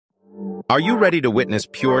Are you ready to witness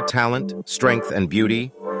pure talent, strength, and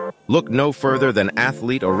beauty? Look no further than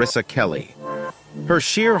athlete Orissa Kelly. Her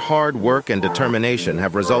sheer hard work and determination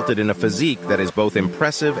have resulted in a physique that is both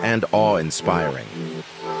impressive and awe-inspiring.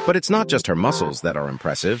 But it's not just her muscles that are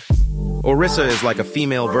impressive. Orissa is like a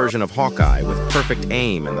female version of Hawkeye with perfect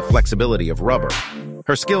aim and the flexibility of rubber.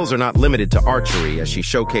 Her skills are not limited to archery as she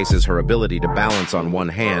showcases her ability to balance on one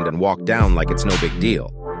hand and walk down like it's no big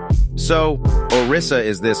deal. So, Orissa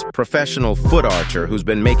is this professional foot archer who's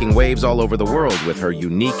been making waves all over the world with her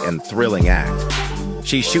unique and thrilling act.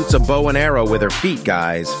 She shoots a bow and arrow with her feet,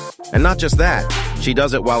 guys. And not just that, she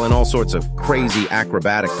does it while in all sorts of crazy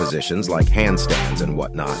acrobatic positions like handstands and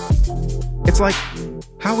whatnot. It's like,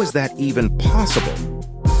 how is that even possible?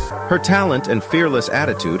 Her talent and fearless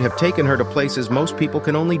attitude have taken her to places most people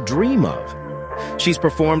can only dream of. She's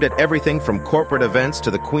performed at everything from corporate events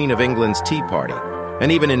to the Queen of England's Tea Party,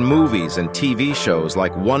 and even in movies and TV shows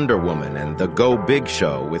like Wonder Woman and The Go Big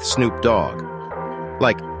Show with Snoop Dogg.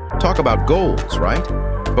 Like, talk about goals, right?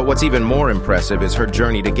 But what's even more impressive is her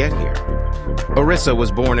journey to get here. Orissa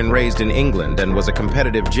was born and raised in England and was a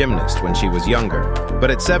competitive gymnast when she was younger. But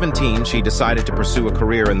at 17, she decided to pursue a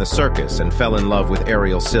career in the circus and fell in love with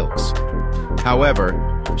aerial silks. However,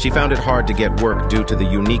 she found it hard to get work due to the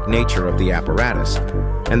unique nature of the apparatus.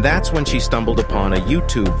 And that's when she stumbled upon a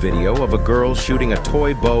YouTube video of a girl shooting a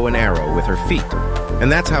toy bow and arrow with her feet. And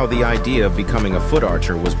that's how the idea of becoming a foot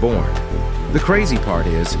archer was born. The crazy part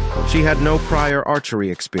is, she had no prior archery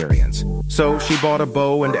experience, so she bought a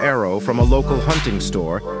bow and arrow from a local hunting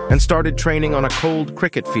store and started training on a cold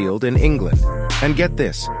cricket field in England. And get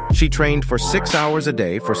this, she trained for 6 hours a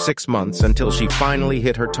day for 6 months until she finally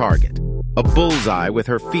hit her target, a bullseye with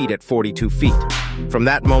her feet at 42 feet. From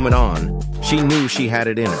that moment on, she knew she had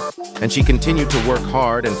it in her, and she continued to work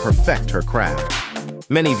hard and perfect her craft.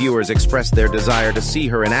 Many viewers expressed their desire to see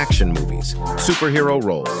her in action movies, superhero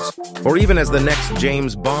roles, or even as the next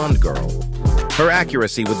James Bond girl. Her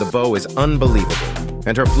accuracy with the bow is unbelievable,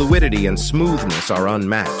 and her fluidity and smoothness are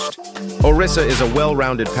unmatched. Orissa is a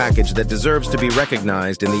well-rounded package that deserves to be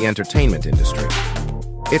recognized in the entertainment industry.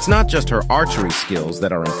 It's not just her archery skills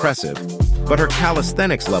that are impressive, but her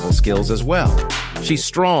calisthenics level skills as well. She's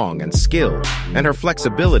strong and skilled, and her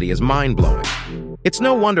flexibility is mind-blowing. It's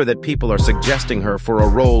no wonder that people are suggesting her for a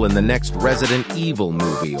role in the next Resident Evil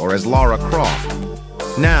movie or as Lara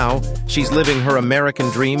Croft. Now, she's living her American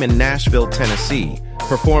dream in Nashville, Tennessee,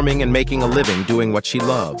 performing and making a living doing what she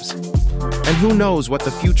loves. And who knows what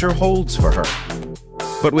the future holds for her?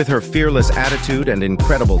 But with her fearless attitude and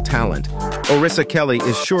incredible talent, Orissa Kelly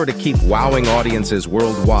is sure to keep wowing audiences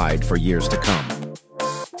worldwide for years to come.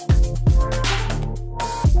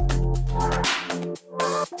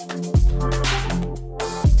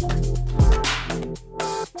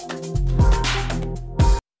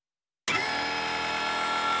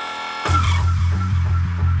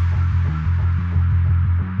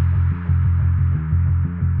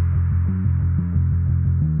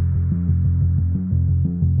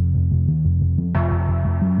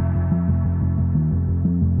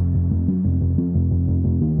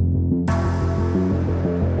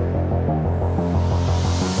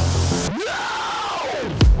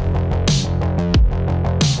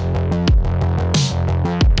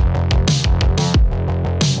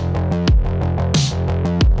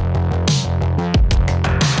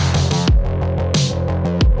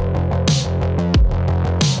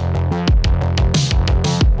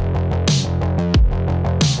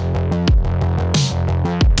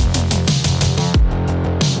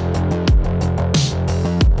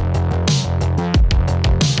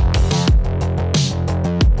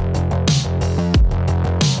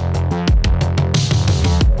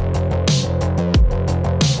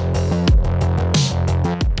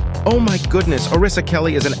 Oh my goodness, Orissa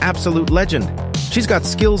Kelly is an absolute legend. She's got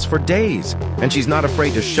skills for days, and she's not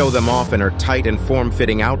afraid to show them off in her tight and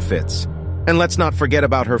form-fitting outfits. And let's not forget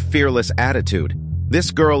about her fearless attitude. This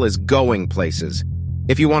girl is going places.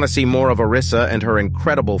 If you want to see more of Orissa and her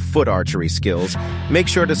incredible foot archery skills, make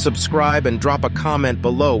sure to subscribe and drop a comment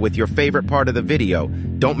below with your favorite part of the video.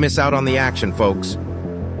 Don't miss out on the action, folks.